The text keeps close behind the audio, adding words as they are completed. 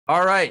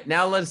All right,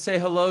 now let's say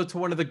hello to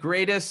one of the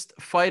greatest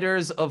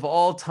fighters of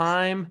all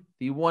time,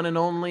 the one and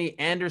only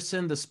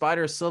Anderson, the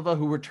Spider Silva,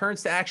 who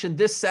returns to action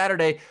this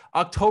Saturday,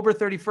 October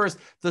 31st.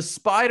 The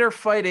Spider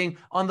fighting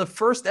on the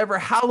first ever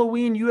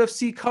Halloween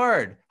UFC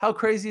card. How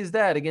crazy is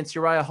that against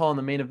Uriah Hall in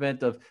the main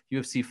event of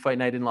UFC Fight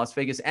Night in Las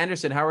Vegas?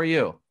 Anderson, how are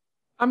you?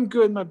 I'm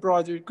good, my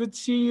brother. Good to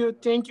see you.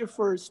 Thank you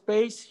for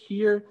space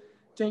here.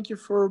 Thank you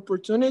for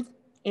opportunity.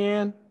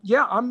 And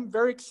yeah, I'm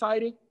very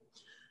excited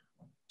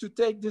to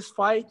take this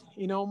fight.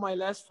 My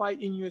last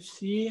fight in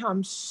UFC.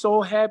 I'm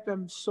so happy.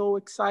 I'm so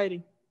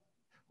excited.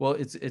 Well,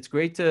 it's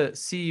great to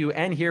see you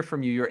and hear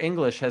from you. Your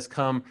English has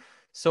come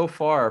so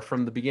far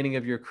from the beginning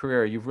of your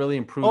career. You've really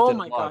improved Oh it a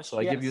my lot, gosh, so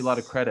I give you a lot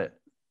of yes. credit.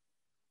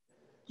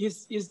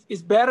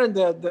 It's better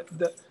than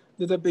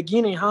the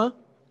beginning, huh?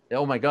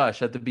 Oh my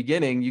gosh, at the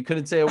beginning, you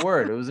couldn't say a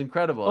word. It was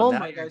incredible. And Oh now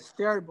my God, it's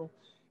terrible.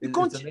 it's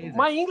amazing.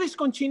 My English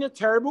continue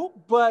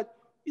terrible, but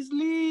it's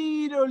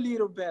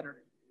little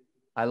better.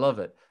 I love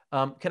it.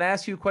 Can I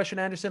ask you a question,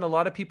 Anderson? A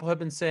lot of people have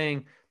been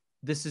saying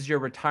this is your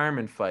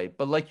retirement fight,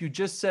 but like you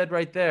just said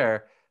right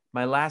there,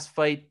 my last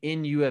fight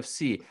in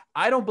UFC.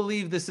 I don't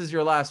believe this is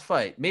your last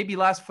fight. Maybe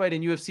last fight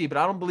in UFC, but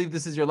I don't believe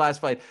this is your last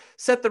fight.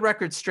 Set the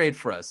record straight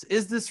for us.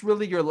 Is this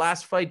really your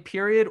last fight,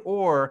 period,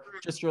 or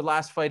just your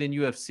last fight in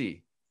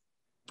UFC?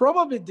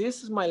 Probably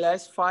this is my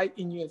last fight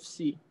in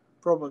UFC,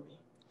 probably.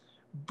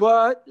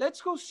 But let's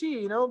go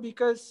see,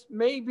 because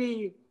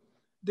maybe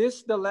this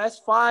is the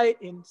last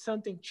fight and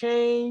something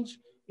changed.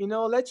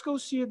 Let's go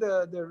see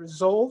the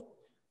result.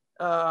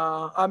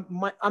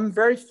 I'm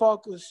very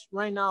focused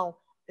right now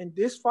in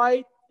this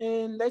fight,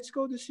 and let's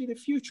go to see the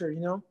future.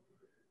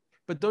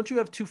 But don't you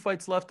have two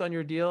fights left on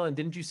your deal? And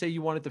didn't you say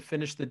you wanted to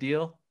finish the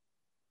deal?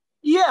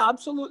 Yeah,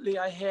 absolutely,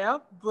 I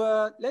have.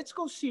 But let's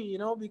go see,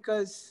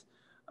 because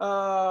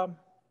uh,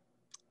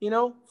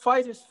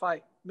 fight is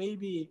fight.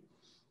 Maybe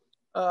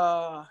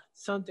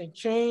something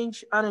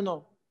changed. I don't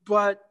know,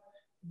 but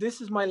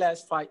this is my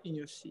last fight in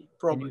UFC, And you,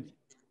 probably.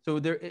 so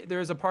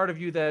there's a part of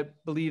you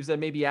that believes that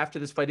maybe after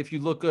this fight, if you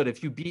look good,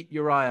 if you beat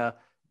Uriah,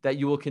 that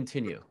you will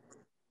continue.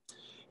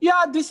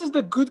 Yeah, this is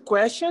the good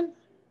question.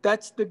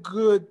 That's the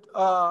good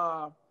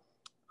uh,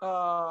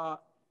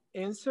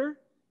 answer,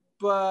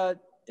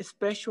 but a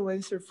special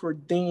answer for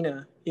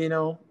Dana,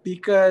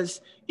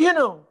 because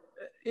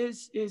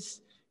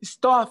it's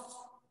tough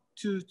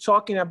to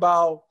talking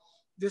about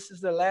this is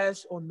the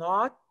last or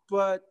not,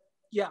 but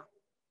yeah,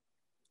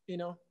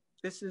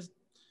 this is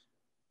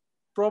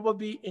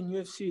probably in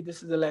UFC.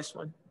 This is the last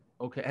one.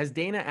 Okay. Has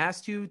Dana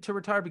asked you to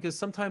retire? Because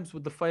sometimes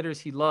with the fighters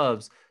he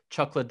loves,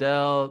 Chuck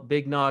Liddell,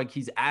 Big Nog,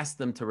 he's asked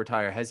them to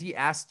retire. Has he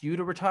asked you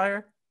to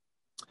retire?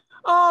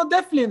 Oh,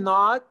 definitely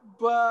not.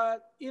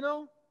 But you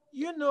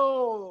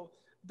know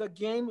the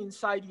game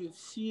inside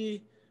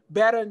UFC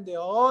better than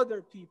the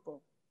other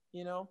people.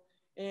 You know,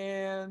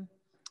 and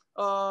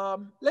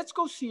let's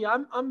go see.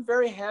 I'm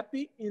very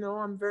happy.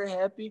 I'm very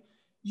happy.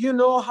 You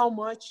know how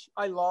much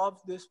I love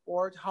this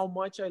sport, how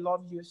much I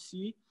love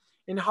UFC,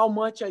 and how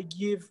much I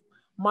give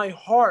my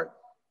heart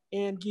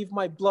and give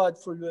my blood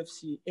for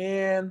UFC.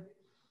 And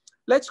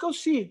let's go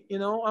see.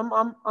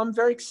 I'm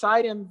very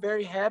excited. I'm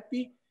very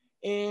happy,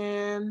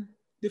 and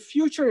the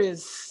future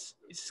is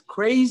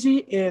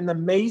crazy and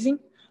amazing.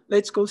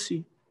 Let's go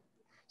see.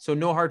 So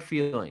no hard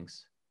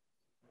feelings.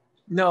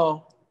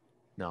 No.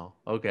 No.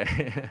 Okay.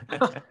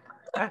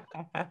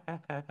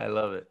 I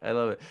love it. I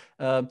love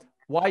it.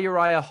 Why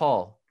Uriah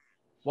Hall?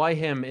 Why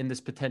him in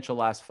this potential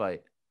last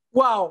fight?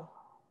 Wow.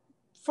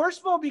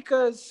 First of all,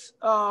 because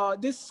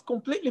this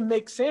completely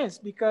makes sense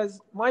because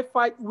my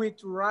fight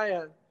with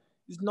Ryan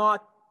is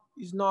not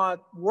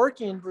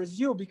working in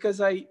Brazil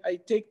because I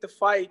take the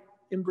fight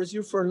in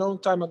Brazil for a long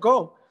time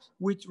ago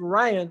with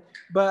Ryan,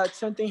 but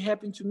something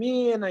happened to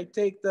me and I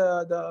take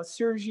the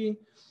surgery,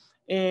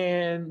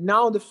 and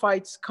now the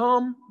fights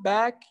come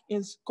back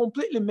and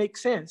completely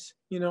makes sense.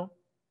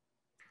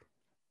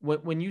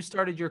 When you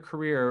started your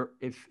career,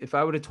 if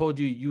I would have told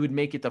you you would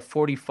make it to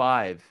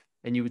 45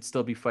 and you would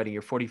still be fighting,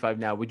 you're 45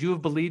 now, would you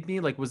have believed me?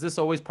 Like, was this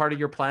always part of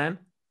your plan?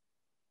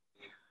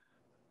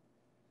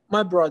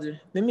 My brother,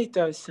 let me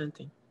tell you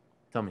something.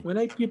 Tell me.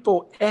 When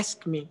people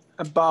ask me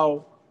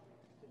about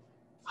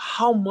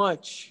how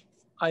much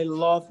I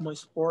love my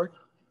sport,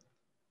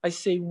 I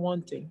say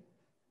one thing.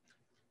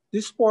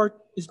 This sport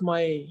is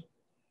my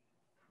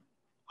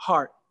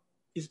heart,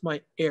 is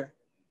my air.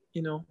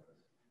 You know,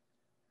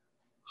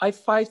 I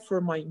fight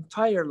for my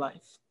entire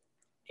life.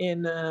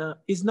 And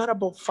it's not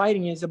about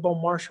fighting, it's about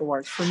martial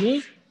arts. For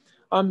me,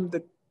 I'm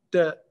the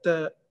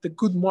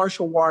good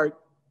martial art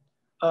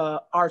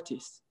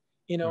artist,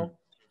 you Mm. know.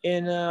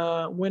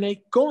 And when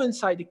I go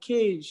inside the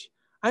cage,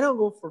 I don't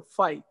go for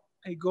fight.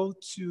 I go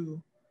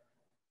to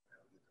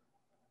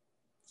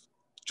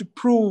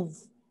prove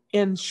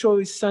and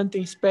show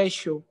something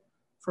special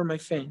for my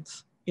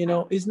fans.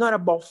 It's not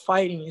about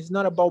fighting. It's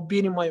not about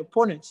beating my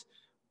opponents,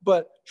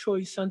 but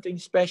showing something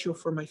special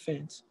for my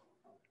fans.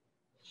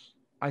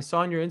 I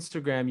saw on your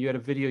Instagram, you had a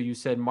video, you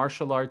said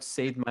martial arts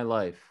saved my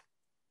life.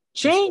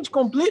 You said Change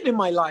completely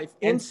my life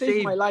and and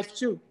save my saved. life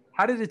too.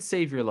 How did it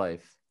save your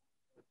life?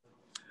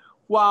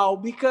 Wow,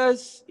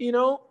 because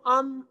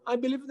I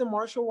believe the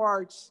martial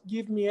arts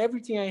give me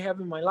everything I have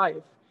in my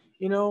life.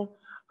 You know,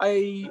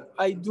 I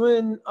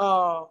doing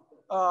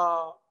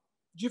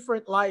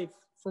different life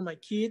for my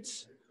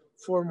kids,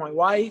 for my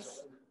wife,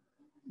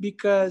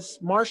 because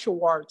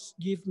martial arts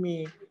give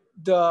me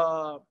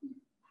the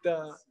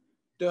the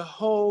the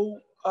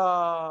whole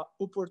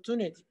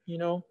opportunity.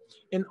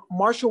 And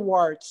martial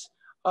arts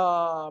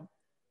uh,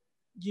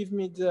 give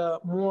me the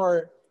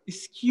more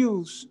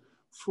skills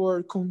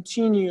for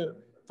continue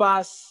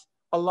pass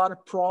a lot of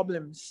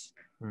problems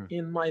Hmm.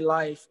 in my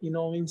life,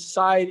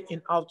 inside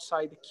and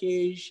outside the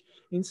cage,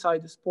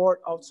 inside the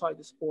sport, outside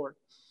the sport.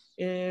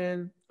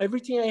 And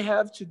everything I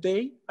have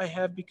today, I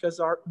have because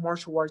our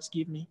martial arts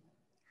give me.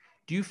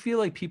 Do you feel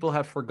like people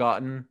have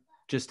forgotten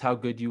just how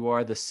good you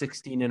are? The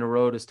 16 in a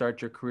row to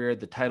start your career,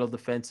 the title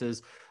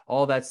defenses,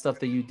 all that stuff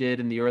that you did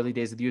in the early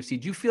days of the UFC.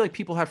 Do you feel like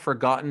people have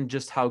forgotten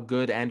just how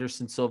good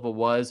Anderson Silva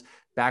was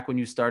back when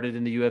you started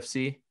in the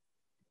UFC?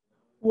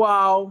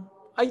 Wow.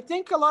 I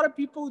think a lot of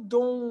people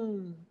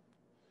don't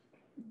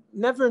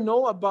never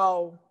know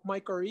about my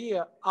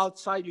career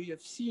outside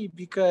UFC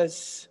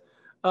because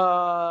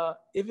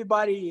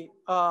everybody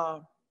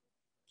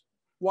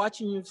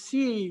watching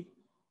UFC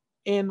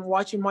and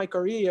watching my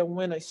career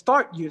when I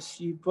start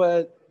UFC,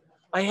 but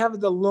I have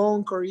the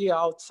long career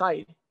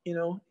outside,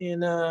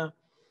 and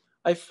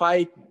I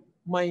fight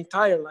my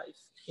entire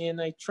life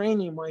and I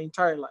training my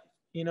entire life.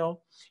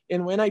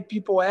 And when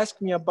people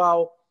ask me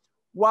about,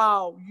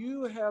 wow,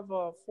 you have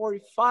a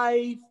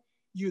 45,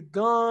 you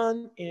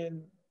done,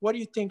 and what are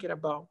you thinking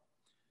about?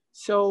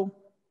 So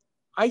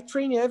I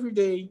train every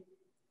day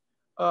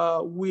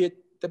with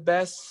the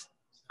best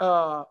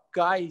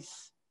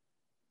guys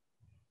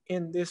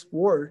in this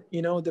world,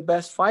 the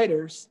best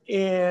fighters.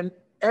 And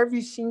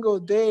every single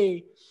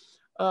day,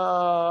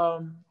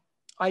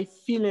 I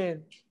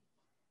feeling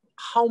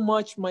how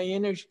much my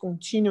energy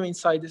continue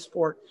inside the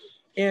sport.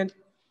 And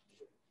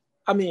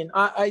I mean,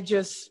 I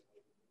just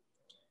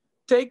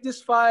take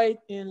this fight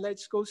and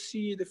let's go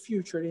see the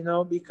future,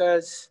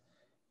 because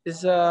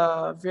it's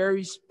a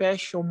very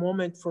special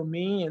moment for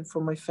me and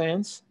for my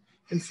fans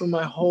and for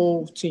my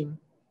whole team.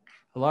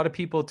 A lot of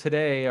people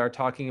today are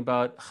talking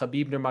about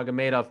Khabib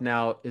Nurmagomedov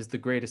now is the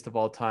greatest of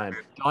all time.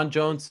 John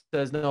Jones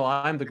says, no,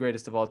 I'm the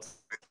greatest of all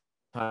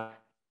time.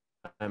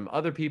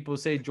 Other people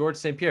say George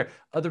St. Pierre.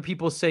 Other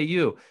people say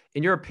you.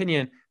 In your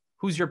opinion,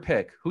 who's your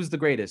pick? Who's the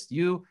greatest?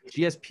 You,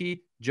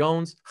 GSP,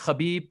 Jones,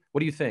 Khabib? What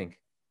do you think?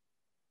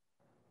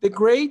 The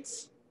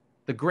greats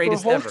The for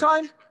greatest whole ever,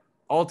 time,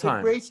 all the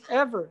time. greats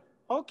ever.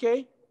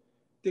 Okay,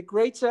 the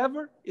greats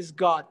ever is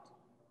God.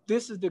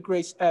 This is the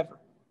greats ever.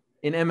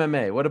 In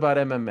MMA, what about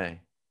MMA?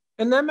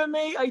 And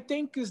MMA, I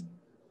think, is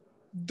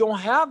don't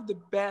have the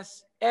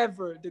best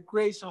ever, the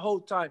greatest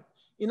whole time.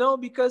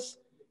 Because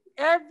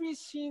every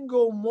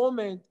single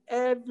moment,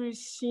 every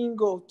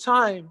single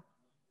time,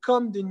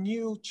 come the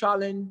new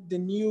challenge, the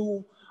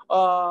new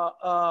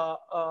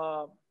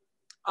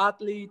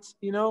athletes.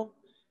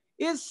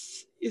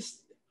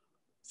 Is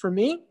for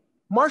me,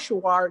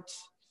 martial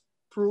arts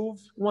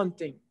proves one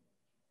thing: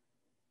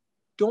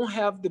 don't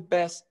have the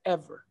best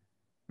ever.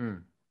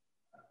 Hmm.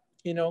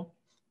 you know.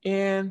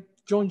 And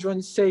John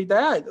Jones say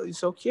that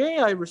it's okay.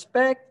 I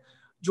respect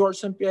George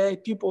St. Pierre.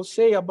 People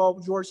say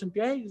about George St.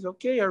 Pierre, it's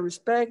okay. I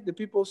respect. The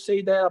people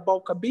say that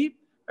about Khabib,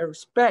 I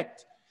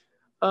respect.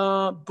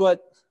 But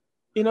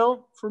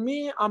for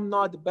me, I'm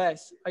not the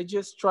best. I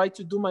just try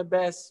to do my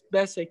best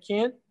I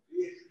can.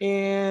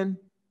 And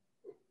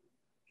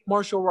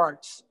martial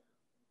arts,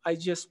 I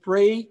just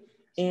pray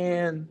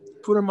and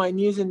put on my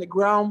knees in the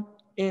ground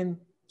and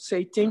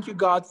say, thank you,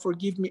 God, for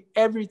giving me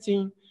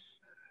everything,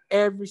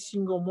 every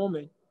single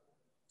moment.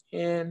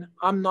 And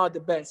I'm not the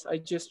best. I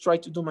just try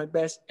to do my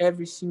best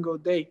every single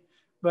day.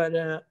 But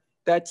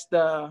that's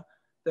the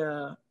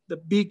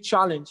big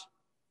challenge,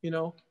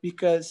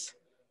 because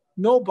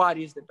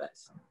nobody is the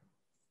best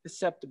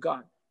except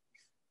God.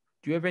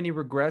 Do you have any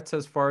regrets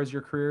as far as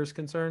your career is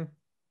concerned?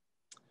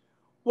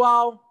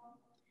 Well,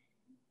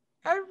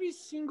 every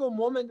single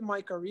moment in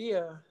my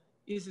career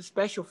is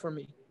special for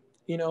me,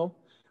 you know.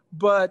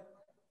 But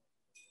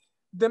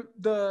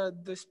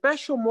the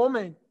special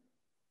moment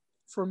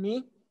for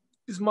me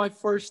is my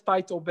first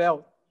title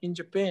belt in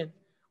Japan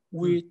Hmm.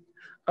 with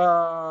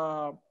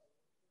uh,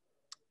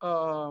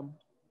 um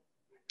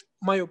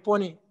my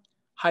opponent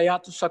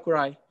Hayato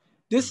Sakurai.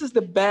 This is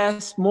the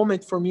best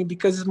moment for me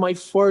because it's my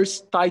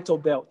first title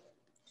belt,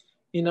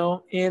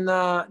 and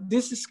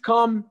this has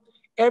come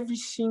every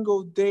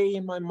single day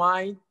in my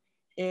mind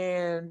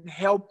and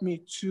helped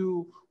me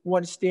to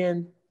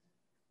understand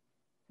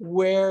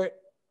where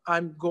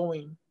I'm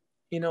going,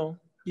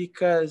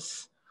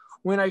 because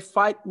when I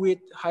fight with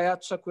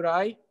Hayato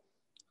Sakurai,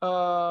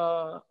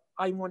 I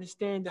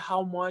understand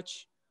how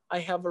much I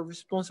have a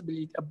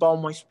responsibility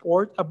about my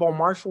sport, about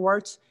martial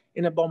arts,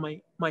 and about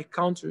my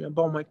country,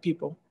 about my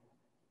people.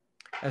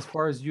 As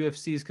far as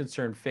UFC is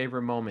concerned,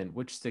 favorite moment,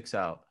 which sticks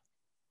out?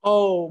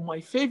 Oh,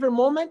 my favorite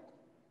moment?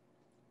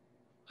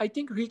 I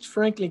think Rich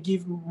Franklin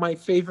gave my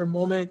favorite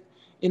moment,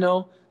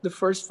 the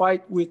first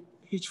fight with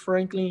Rich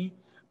Franklin.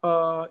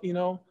 You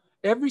know,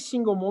 every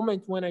single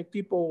moment when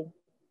people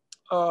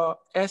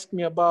ask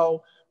me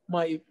about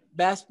my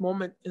best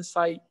moment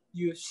inside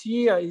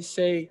UFC, I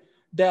say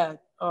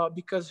that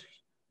because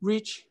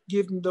Rich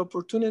gave me the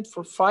opportunity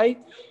for fight,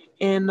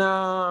 and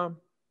I'm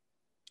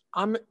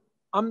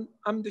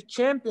I'm the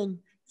champion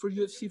for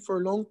UFC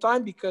for a long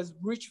time because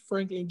Rich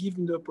Franklin gave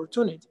me the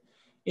opportunity,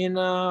 and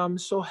I'm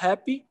so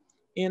happy,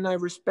 and I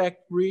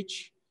respect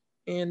Rich,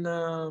 and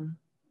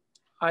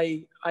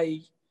I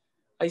I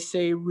I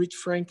say Rich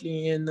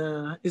Franklin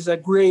and is a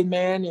great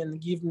man and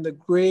give him the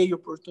great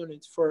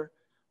opportunity for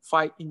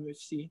fight in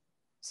UFC.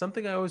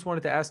 Something I always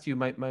wanted to ask you,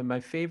 my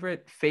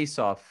favorite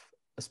face-off,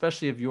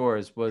 especially of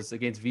yours, was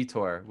against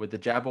Vitor with the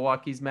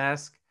Jabberwockies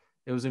mask.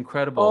 It was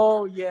incredible.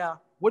 Oh yeah.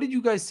 What did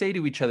you guys say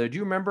to each other? Do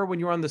you remember when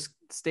you were on the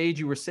stage,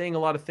 you were saying a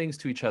lot of things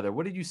to each other?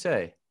 What did you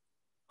say?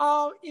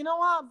 Oh, you know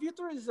what?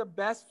 Vitor is the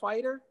best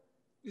fighter.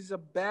 He's the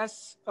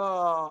best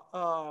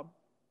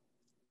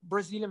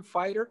Brazilian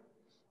fighter.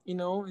 You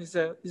know,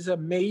 is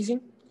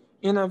amazing.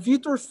 And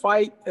Vitor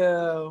fight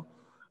uh,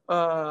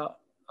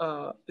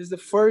 is the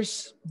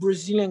first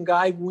Brazilian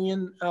guy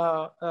win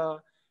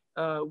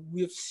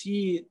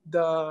UFC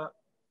the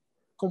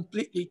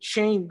completely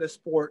changed the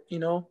sport. You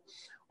know,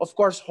 of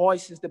course,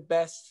 Royce is the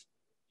best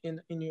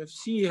in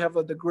UFC. You have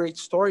the great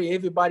story.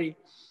 Everybody,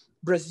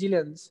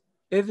 Brazilians,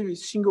 every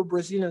single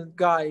Brazilian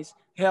guys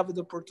have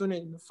the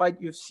opportunity to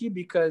fight UFC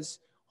because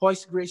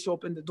Royce Gracie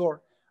opened the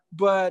door.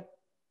 But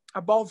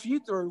about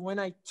Vitor, when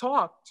I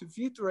talk to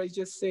Vitor, I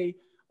just say,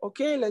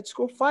 okay, let's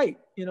go fight.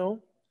 You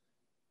know,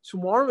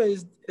 tomorrow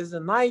is the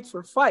night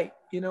for fight.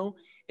 You know,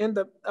 and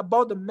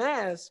about the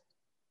mask,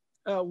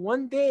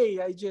 one day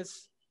I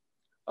just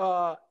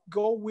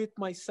go with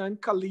my son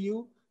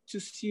Khalil to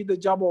see the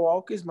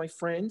Jabberwockies, my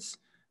friends,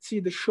 see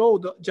the show,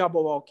 the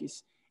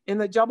Jabberwockies.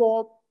 And the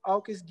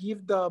Jabberwockies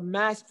give the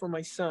mask for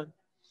my son.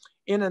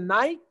 In a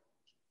night,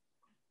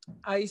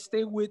 I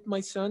stay with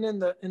my son in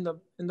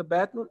the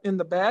bathroom in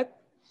the bed,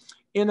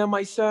 and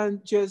my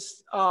son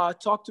just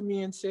talk to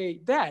me and say,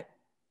 "Dad,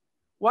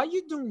 why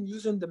you doing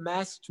using the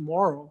mask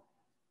tomorrow?"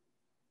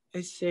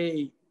 I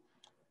say,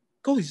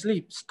 "Go to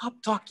sleep.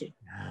 Stop talking."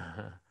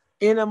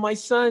 And my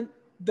son,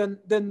 the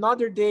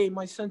another day,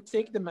 my son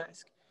take the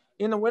mask.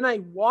 And when I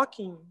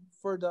walking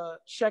for the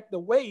check the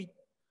weight,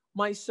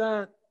 my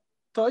son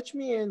touch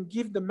me and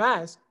give the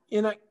mask.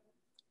 And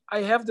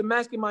I have the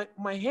mask in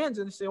my hands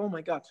and I say, oh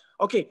my God.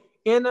 Okay.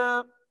 And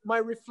my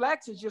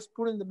reflex is just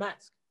putting the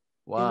mask,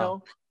 you Wow.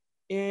 know,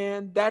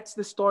 and that's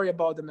the story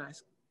about the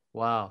mask.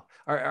 Wow.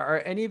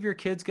 Are any of your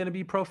kids going to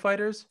be pro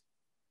fighters?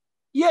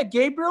 Yeah,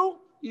 Gabriel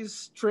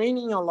is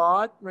training a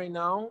lot right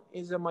now.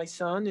 Is my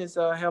son is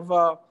have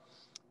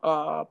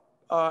uh,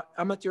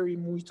 amateur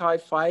Muay Thai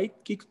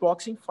fight,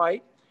 kickboxing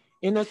fight,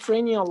 and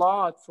training a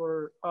lot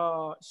for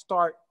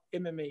start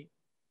MMA.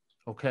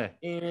 Okay.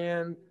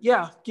 And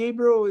yeah,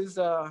 Gabriel is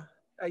I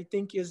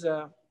think is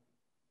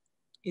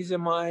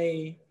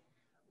my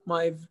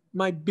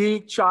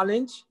big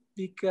challenge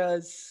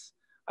because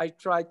I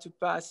try to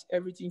pass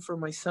everything for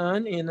my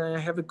son, and I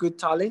have a good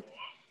talent,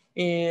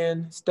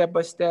 and step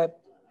by step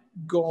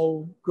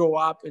grow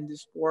up in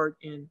this sport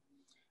and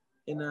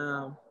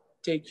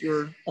take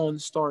your own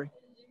story.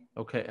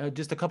 Okay.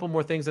 Just a couple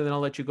more things and then I'll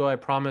let you go. I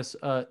promise.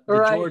 All The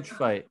right. George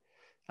fight.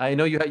 I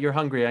know you're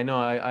hungry. I know.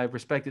 I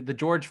respect it. The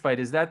George fight.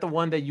 Is that the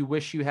one that you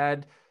wish you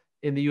had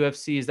in the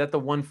UFC? Is that the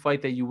one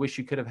fight that you wish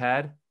you could have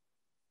had?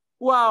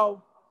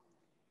 Wow.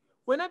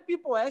 When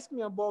people ask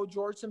me about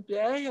George St.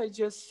 Pierre, I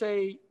just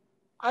say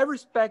I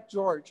respect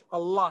George a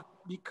lot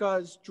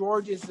because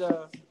George is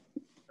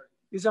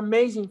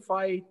amazing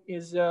fight.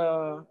 Is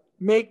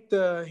make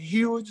the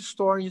huge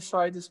story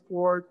inside the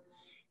sport,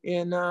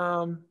 and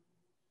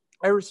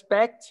I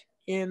respect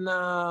and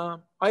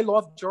I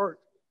love George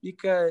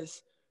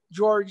because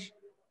George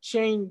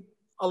changed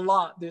a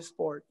lot this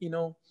sport. You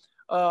know,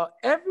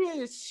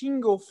 every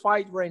single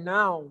fight right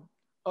now,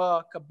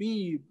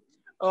 Khabib,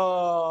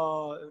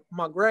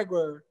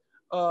 McGregor,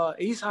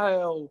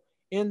 Israel,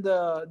 and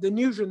the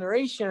new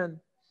generation.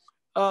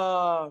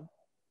 Uh,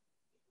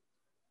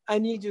 I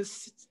need to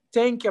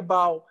think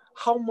about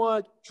how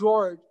much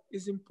George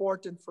is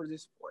important for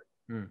this sport.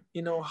 Hmm.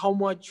 You know how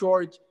much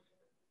George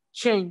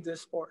changed the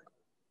sport.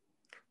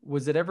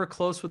 Was it ever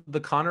close with the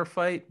Connor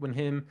fight when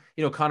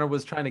Connor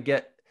was trying to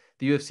get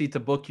the UFC to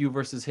book you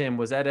versus him?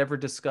 Was that ever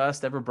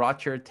discussed, ever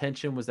brought your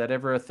attention? Was that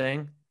ever a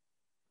thing?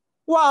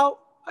 Well,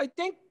 I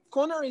think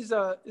Conor is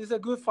a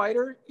good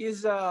fighter.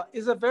 Is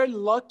a very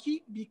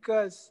lucky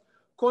because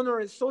Conor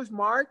is so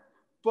smart,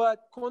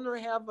 but Conor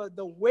have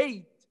the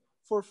weight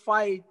for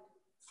fight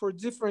for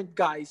different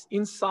guys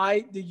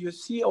inside the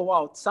UFC or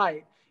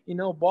outside. You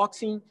know,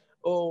 boxing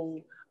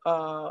or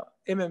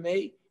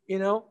MMA. You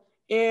know,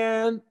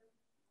 and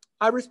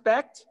I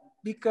respect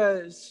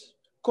because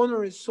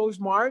Conor is so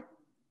smart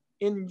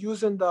in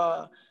using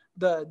the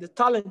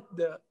talent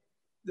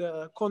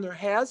the Conor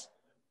has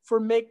for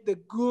make the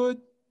good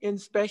and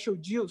special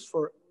deals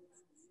for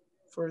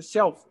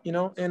herself, you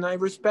know, and I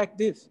respect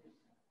this.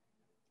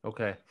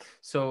 Okay.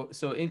 So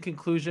in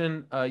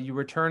conclusion, you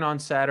return on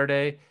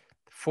Saturday,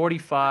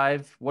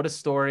 45. What a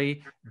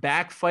story.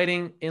 Back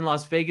fighting in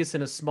Las Vegas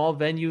in a small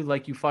venue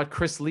like you fought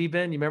Chris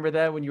Lieben. You remember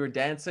that when you were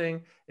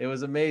dancing? It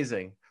was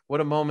amazing.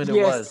 What a moment it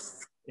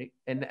was. Yes.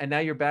 And now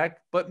you're back,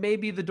 but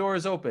maybe the door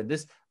is open.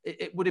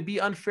 Would it be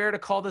unfair to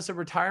call this a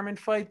retirement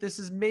fight? This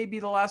is maybe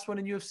the last one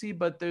in UFC,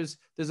 but there's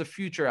a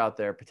future out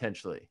there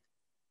potentially.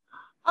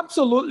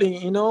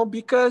 Absolutely,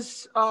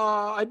 because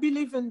I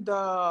believe in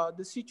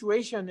the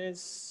situation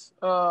is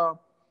a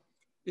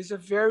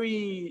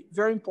very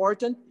very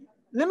important.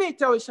 Let me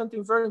tell you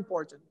something very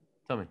important,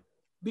 Tell me.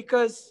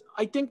 because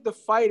I think the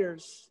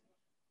fighters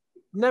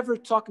never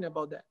talking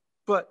about that.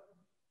 But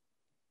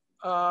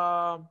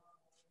uh,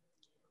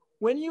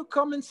 when you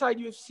come inside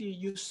UFC,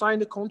 you sign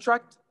the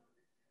contract,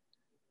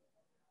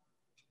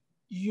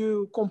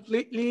 you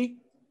completely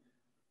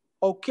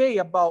okay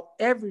about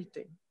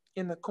everything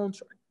in the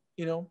contract,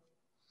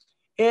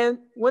 And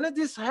when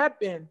this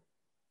happen,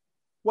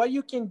 what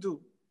you can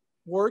do,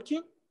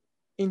 working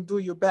and do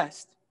your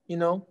best,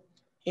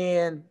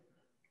 and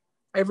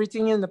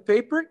everything in the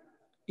paper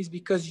is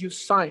because you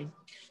sign.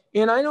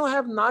 And I don't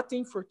have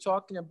nothing for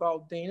talking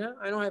about Dana.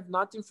 I don't have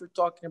nothing for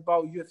talking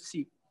about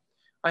UFC.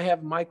 I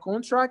have my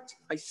contract,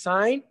 I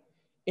sign,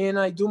 and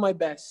I do my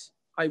best.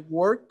 I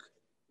work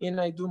and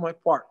I do my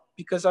part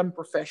because I'm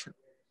professional.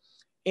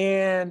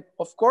 And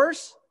of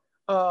course,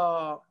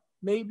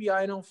 maybe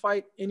I don't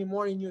fight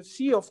anymore in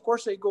UFC. Of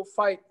course, I go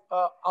fight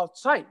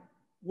outside.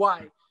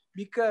 Why?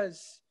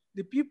 Because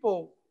the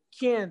people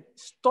can't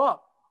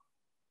stop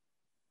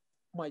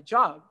my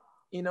job.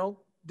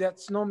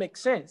 That's not make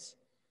sense.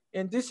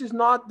 And this is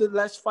not the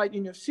last fight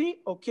in UFC,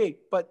 okay?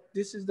 But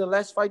this is the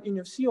last fight in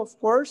UFC. Of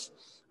course,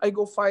 I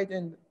go fight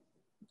in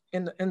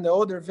the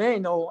other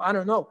vein, or I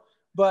don't know.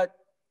 But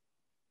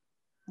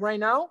right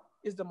now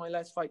is my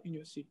last fight in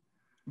UFC.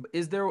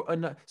 Is there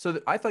enough? So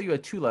I thought you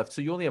had two left.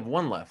 So you only have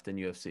one left in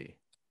UFC.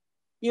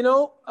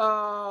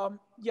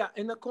 Yeah,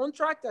 in the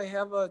contract, I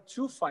have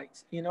two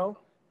fights,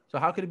 So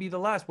how could it be the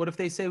last? What if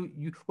they say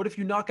what if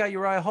you knock out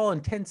Uriah Hall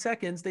in 10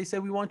 seconds? They say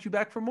we want you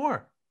back for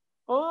more.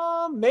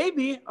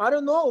 Maybe. I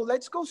don't know.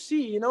 Let's go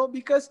see,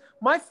 because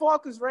my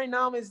focus right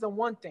now is the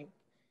one thing.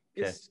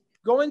 Okay. Is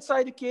go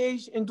inside the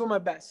cage and do my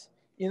best.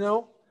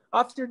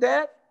 After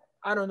that,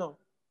 I don't know.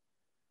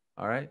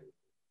 All right.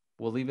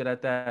 We'll leave it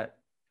at that.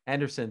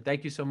 Anderson,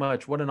 thank you so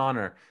much. What an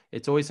honor.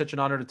 It's always such an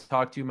honor to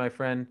talk to you, my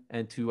friend,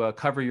 and to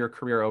cover your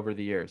career over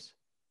the years.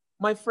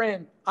 My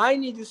friend, I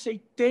need to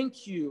say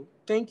thank you.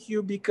 Thank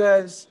you,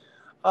 because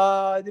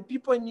the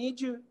people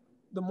need you,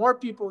 the more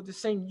people to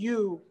send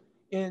you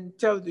and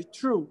tell the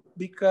truth,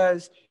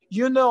 because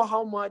you know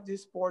how much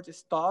this sport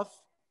is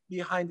tough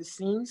behind the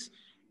scenes.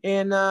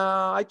 And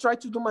I try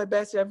to do my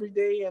best every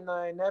day, and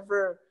I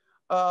never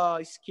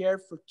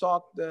scared for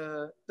talk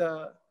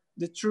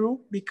the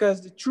truth,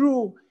 because the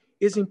truth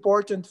is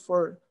important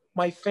for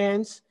my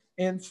fans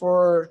and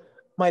for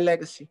my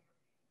legacy.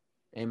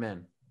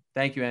 Amen.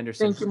 Thank you,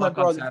 Anderson. Thank you, Good my luck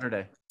on brother.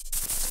 Saturday.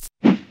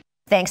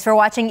 Thanks for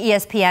watching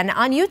ESPN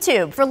on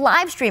YouTube. For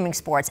live streaming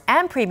sports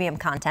and premium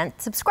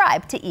content,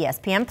 subscribe to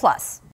ESPN+.